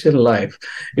Christian life.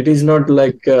 It is not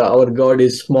like our God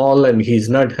is small and he's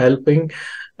not helping.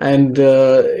 And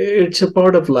it's a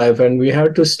part of life, and we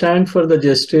have to stand for the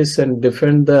justice and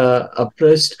defend the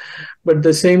oppressed. But at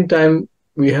the same time,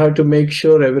 we have to make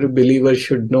sure every believer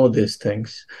should know these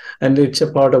things. And it's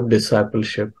a part of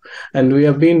discipleship. And we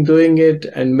have been doing it,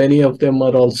 and many of them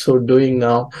are also doing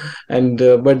now. And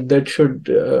but that should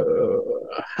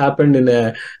happen in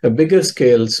a bigger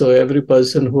scale. So every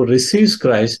person who receives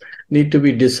Christ need to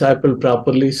be discipled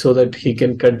properly so that he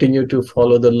can continue to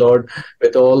follow the Lord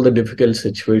with all the difficult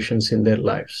situations in their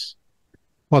lives.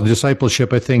 Well,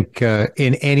 discipleship, I think,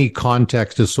 in any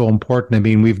context is so important. I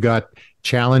mean, we've got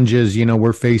challenges,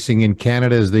 we're facing in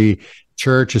Canada as the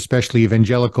church, especially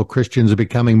evangelical Christians, are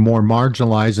becoming more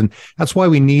marginalized. And that's why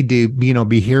we need to,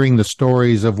 be hearing the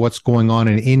stories of what's going on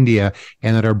in India,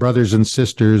 and that our brothers and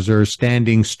sisters are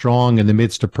standing strong in the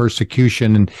midst of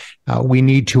persecution. And we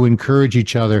need to encourage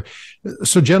each other.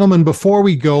 So, gentlemen, before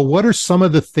we go, what are some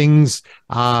of the things,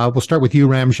 we'll start with you,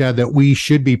 Ramchand, that we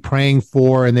should be praying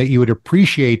for, and that you would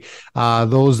appreciate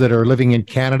those that are living in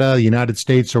Canada, the United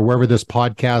States, or wherever this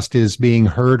podcast is being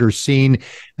heard or seen,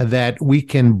 that we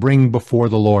can bring before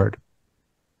the Lord?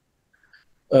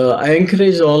 I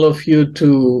encourage all of you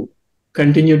to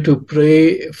continue to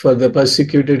pray for the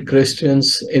persecuted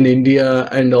Christians in India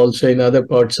and also in other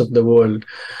parts of the world.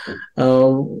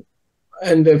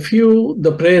 And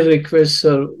the prayer requests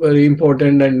are very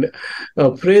important, and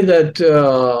pray that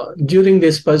during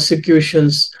these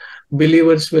persecutions,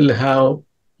 believers will have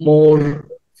more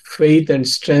faith and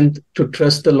strength to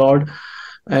trust the Lord,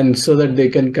 and so that they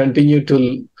can continue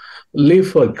to live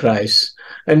for Christ.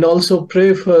 And also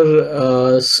pray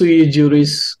for Sui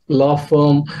Juris Law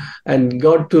Firm and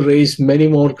God to raise many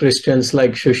more Christians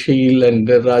like Sushil and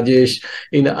Rajesh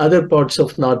in other parts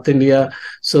of North India,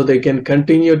 so they can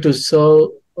continue to serve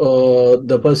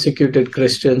the persecuted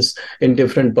Christians in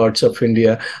different parts of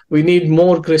India. We need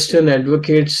more Christian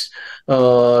advocates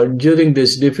during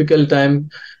this difficult time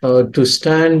to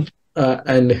stand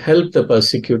and help the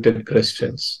persecuted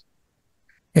Christians.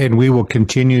 And we will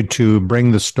continue to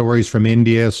bring the stories from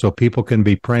India so people can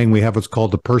be praying. We have what's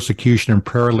called the Persecution and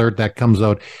Prayer Alert that comes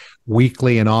out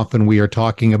weekly, and often we are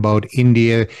talking about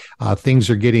India. Things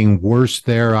are getting worse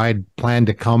there. I had planned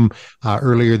to come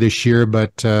earlier this year,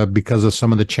 but because of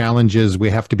some of the challenges, we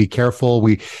have to be careful.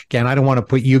 Again, I don't want to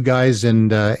put you guys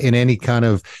in any kind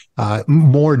of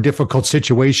more difficult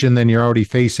situation than you're already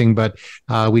facing, but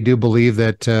we do believe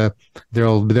that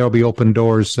there'll be open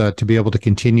doors to be able to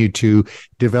continue to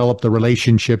develop the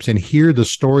relationships and hear the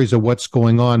stories of what's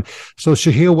going on. So,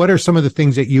 Sushil, what are some of the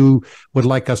things that you would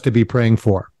like us to be praying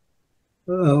for?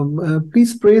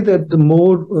 Please pray that the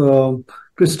more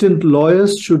Christian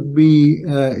lawyers should be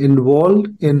involved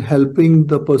in helping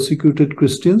the persecuted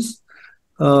Christians.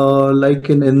 Like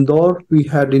in Indore, we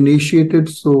had initiated,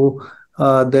 so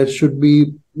there should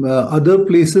be other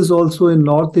places also in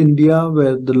North India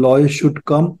where the lawyers should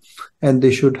come and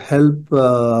they should help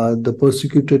the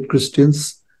persecuted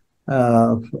Christians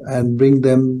and bring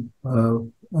them,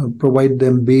 provide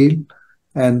them bail,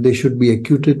 and they should be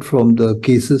acquitted from the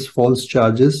cases, false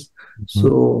charges. Mm-hmm.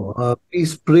 So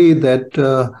please pray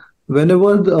that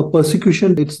whenever the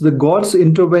persecution, it's the God's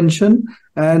intervention,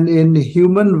 and in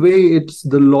human way, it's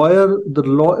the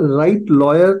right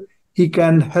lawyer. He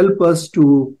can help us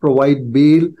to provide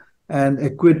bail and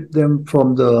acquit them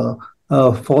from the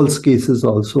false cases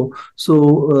also.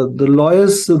 So the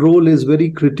lawyer's role is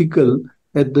very critical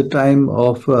at the time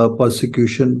of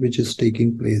persecution which is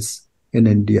taking place in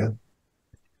India.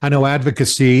 I know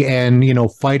advocacy and,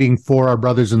 fighting for our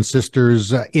brothers and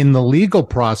sisters in the legal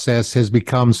process has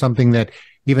become something that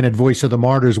even at Voice of the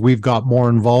Martyrs, we've got more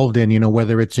involved in,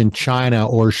 whether it's in China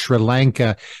or Sri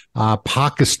Lanka,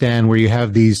 Pakistan, where you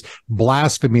have these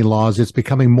blasphemy laws. It's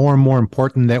becoming more and more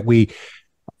important that we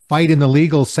fight in the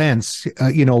legal sense,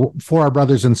 for our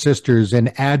brothers and sisters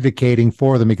and advocating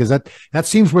for them, because that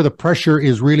seems where the pressure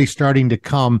is really starting to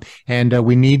come, and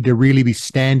we need to really be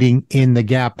standing in the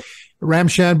gap.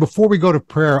 Ramchand, before we go to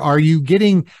prayer, are you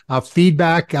getting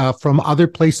feedback from other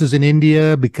places in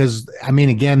India? Because,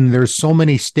 again, there's so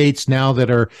many states now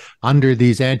that are under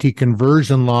these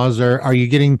anti-conversion laws. Are you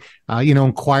getting,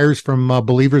 inquiries from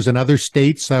believers in other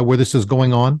states where this is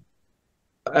going on?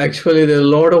 Actually, there are a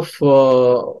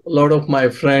lot of my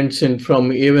friends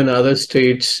from even other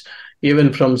states,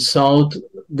 even from South.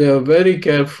 They are very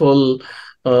careful.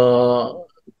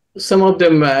 Some of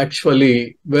them are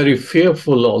actually very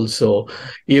fearful also,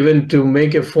 even to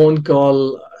make a phone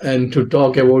call and to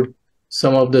talk about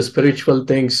some of the spiritual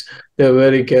things. They're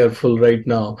very careful right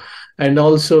now. And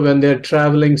also when they're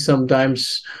traveling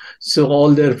sometimes, so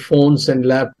all their phones and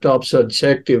laptops are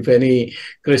checked if any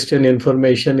Christian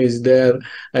information is there.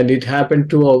 And it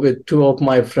happened with two of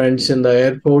my friends in the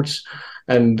airports.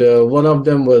 And one of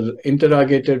them was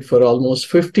interrogated for almost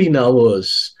 15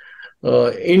 hours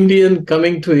Indian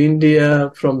coming to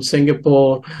India from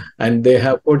Singapore, and they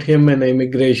have put him in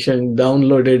immigration,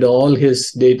 downloaded all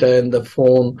his data in the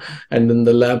phone and in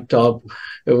the laptop.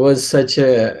 It was such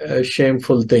a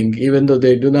shameful thing, even though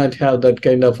they do not have that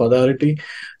kind of authority.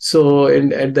 So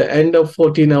at the end of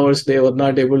 14 hours, they were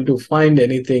not able to find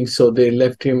anything, so they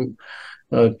left him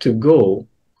to go.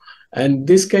 And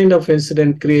this kind of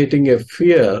incident creating a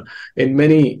fear in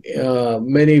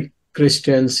many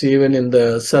Christians, even in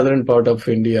the southern part of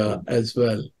India as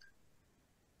well.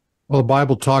 Well, the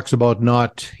Bible talks about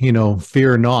not,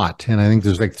 fear not. And I think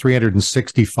there's like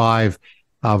 365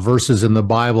 verses in the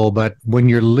Bible. But when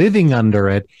you're living under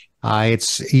it,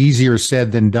 it's easier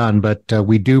said than done. But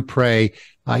we do pray.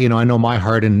 I know my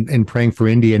heart in praying for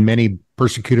India and many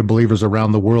persecuted believers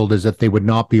around the world is that they would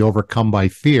not be overcome by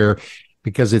fear,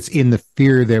 because it's in the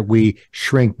fear that we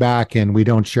shrink back and we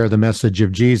don't share the message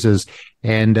of Jesus.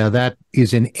 And that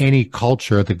is in any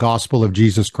culture. The gospel of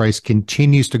Jesus Christ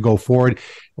continues to go forward.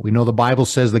 We know the Bible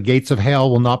says the gates of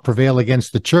hell will not prevail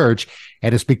against the church.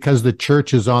 And it's because the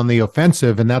church is on the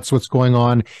offensive. And that's what's going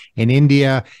on in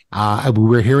India.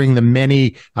 We're hearing the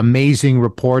many amazing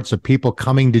reports of people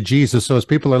coming to Jesus. So as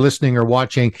people are listening or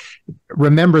watching,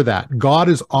 remember that God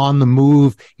is on the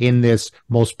move in this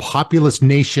most populous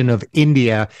nation of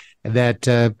India,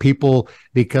 that people,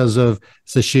 because of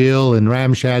Sushil and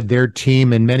Ramchand, their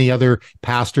team, and many other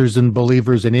pastors and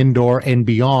believers in Indore and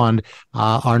beyond,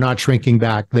 are not shrinking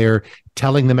back. They're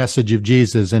telling the message of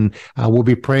Jesus. And we'll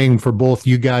be praying for both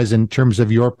you guys in terms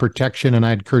of your protection, and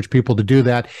I encourage people to do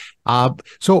that.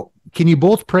 So can you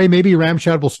both pray? Maybe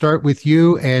Ramchand, we'll start with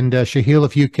you, and Sushil,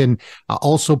 if you can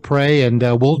also pray, and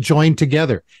we'll join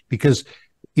together, because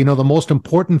the most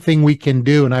important thing we can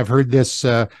do, and I've heard this,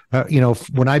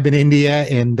 when I've been in India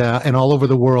and all over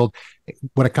the world,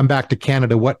 when I come back to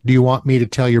Canada, what do you want me to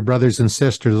tell your brothers and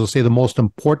sisters? They'll say the most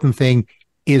important thing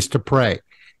is to pray.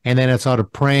 And then it's out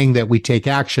of praying that we take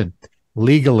action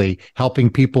legally, helping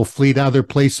people flee to other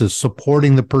places,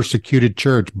 supporting the persecuted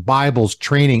church, Bibles,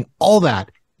 training, all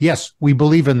that. Yes, we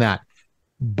believe in that.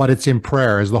 But it's in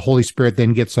prayer as the Holy Spirit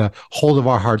then gets a hold of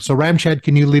our hearts. So Ramchand,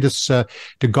 can you lead us to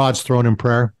God's throne in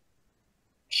prayer?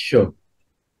 Sure.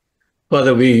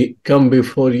 Father, we come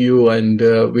before you, and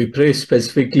we pray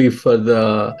specifically for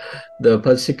the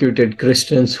persecuted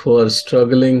Christians who are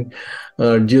struggling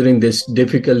during this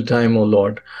difficult time, O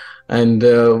Lord. And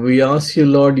we ask you,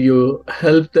 Lord, you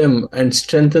help them and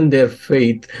strengthen their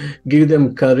faith, give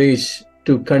them courage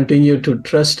to continue to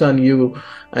trust on you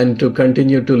and to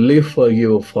continue to live for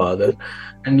you, Father.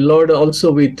 And Lord,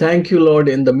 also we thank you, Lord,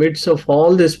 in the midst of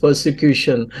all this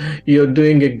persecution, you're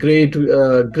doing a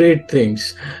great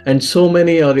things. And so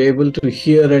many are able to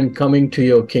hear and coming to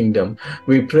your kingdom.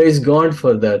 We praise God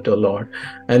for that, O Lord.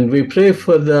 And we pray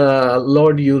for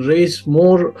Lord, you raise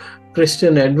more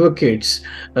Christian advocates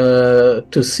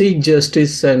to seek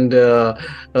justice and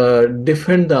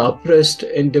defend the oppressed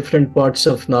in different parts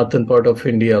of northern part of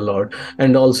India, Lord,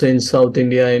 and also in South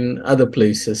India and other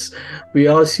places. We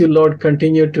ask you, Lord,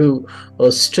 continue to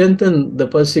strengthen the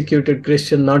persecuted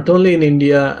Christian, not only in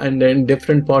India and in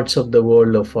different parts of the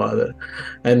world, O Father,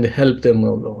 and help them,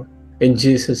 O Lord. In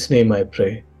Jesus' name I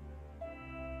pray.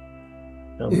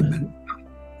 Amen. Amen.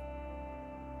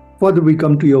 Father, we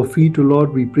come to your feet, O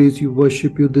Lord. We praise you,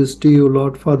 worship you this day, O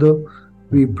Lord, Father.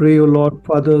 We pray, O Lord,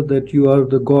 Father, that you are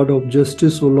the God of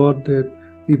justice, O Lord, that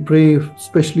we pray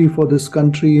especially for this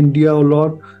country, India, O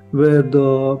Lord, where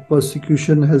the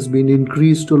persecution has been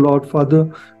increased, O Lord,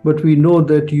 Father. But we know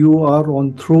that you are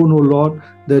on throne, O Lord,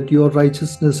 that your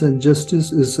righteousness and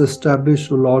justice is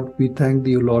established, O Lord. We thank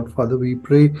thee, O Lord, Father. We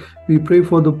pray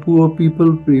for the poor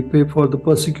people. We pray for the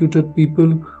persecuted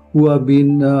people who have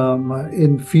been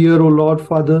in fear, O Lord,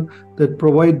 Father, that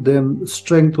provide them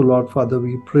strength, O Lord, Father,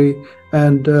 we pray,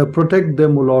 and protect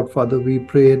them, O Lord, Father, we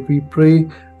pray. And we pray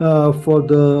for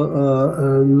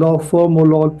the law firm, O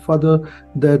Lord, Father,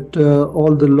 that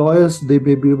all the lawyers, they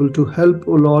may be able to help,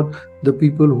 O Lord, the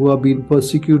people who have been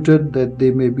persecuted, that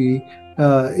they may be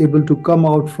able to come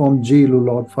out from jail, O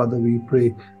Lord, Father, we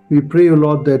pray. We pray, O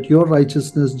Lord, that your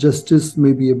righteousness, justice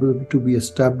may be able to be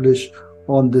established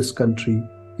on this country.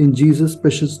 In Jesus'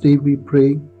 precious name we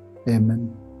pray.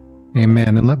 Amen.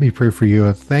 Amen. And let me pray for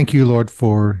you. Thank you, Lord,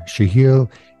 for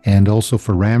Sushil and also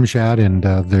for Ramchand and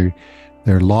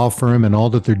their law firm and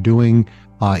all that they're doing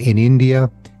in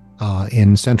India,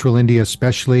 in central India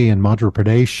especially, in Madhya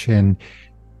Pradesh. And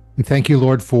we thank you,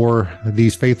 Lord, for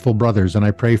these faithful brothers. And I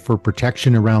pray for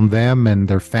protection around them and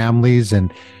their families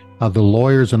and the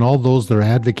lawyers and all those that are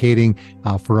advocating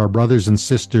for our brothers and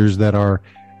sisters that are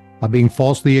being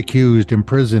falsely accused,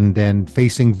 imprisoned, and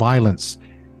facing violence.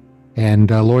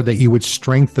 And Lord, that you would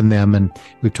strengthen them. And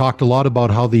we've talked a lot about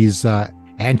how these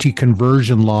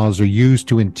anti-conversion laws are used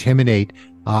to intimidate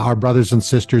our brothers and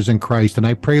sisters in Christ. And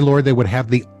I pray, Lord, they would have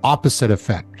the opposite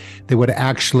effect. They would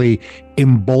actually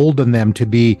embolden them to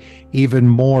be even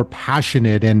more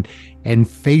passionate and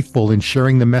faithful in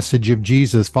sharing the message of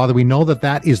Jesus. Father, we know that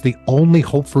that is the only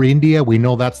hope for India. We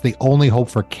know that's the only hope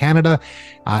for Canada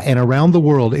and around the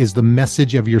world is the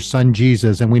message of your son,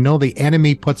 Jesus. And we know the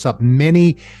enemy puts up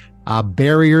many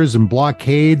barriers and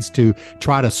blockades to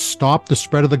try to stop the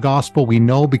spread of the gospel. We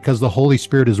know because the Holy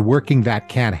Spirit is working that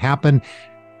can't happen.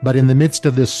 But in the midst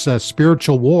of this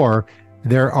spiritual war,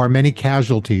 there are many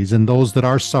casualties and those that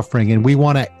are suffering. And we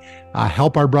want to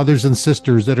help our brothers and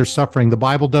sisters that are suffering. The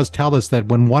Bible does tell us that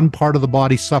when one part of the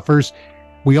body suffers,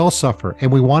 we all suffer.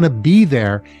 And we want to be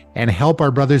there and help our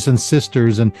brothers and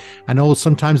sisters. And I know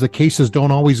sometimes the cases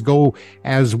don't always go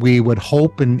as we would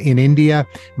hope in India,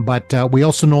 but we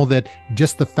also know that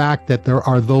just the fact that there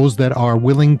are those that are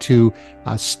willing to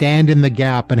stand in the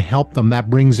gap and help them, that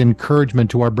brings encouragement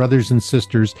to our brothers and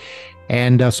sisters.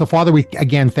 And so, Father, we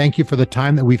again thank you for the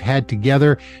time that we've had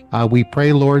together. We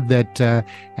pray, Lord, that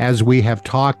as we have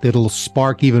talked, it'll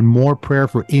spark even more prayer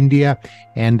for India.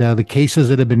 And the cases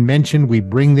that have been mentioned, we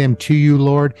bring them to you,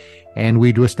 Lord. And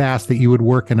we just ask that you would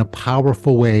work in a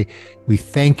powerful way. We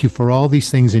thank you for all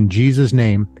these things in Jesus'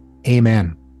 name.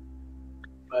 Amen.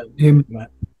 Amen.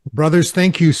 Brothers,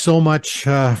 thank you so much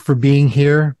for being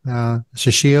here.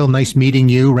 Sushil, nice meeting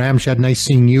you. Ramchand, nice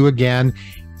seeing you again.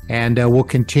 And we'll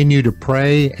continue to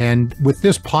pray. And with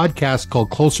this podcast called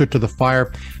Closer to the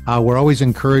Fire, we're always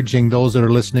encouraging those that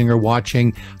are listening or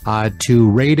watching to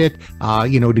rate it,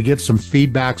 to give some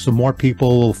feedback so more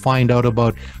people will find out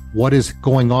about what is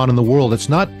going on in the world. It's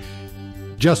not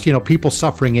just, people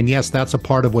suffering. And yes, that's a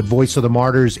part of what Voice of the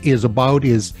Martyrs is about,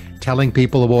 is telling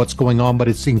people about what's going on, but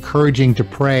it's encouraging to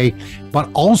pray, but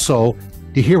also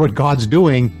to hear what God's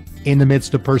doing in the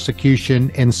midst of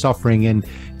persecution and suffering. And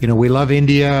we love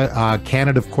India.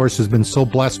 Canada, of course, has been so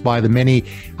blessed by the many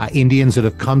Indians that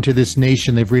have come to this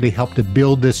nation. They've really helped to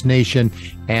build this nation.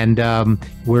 And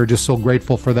we're just so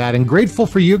grateful for that and grateful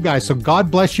for you guys. So God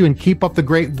bless you and keep up the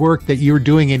great work that you're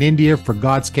doing in India for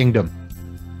God's kingdom.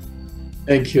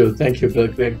 Thank you. Thank you,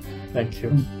 Greg. Thank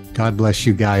you. God bless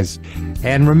you guys.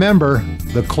 And remember,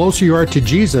 the closer you are to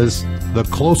Jesus, the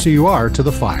closer you are to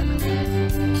the fire.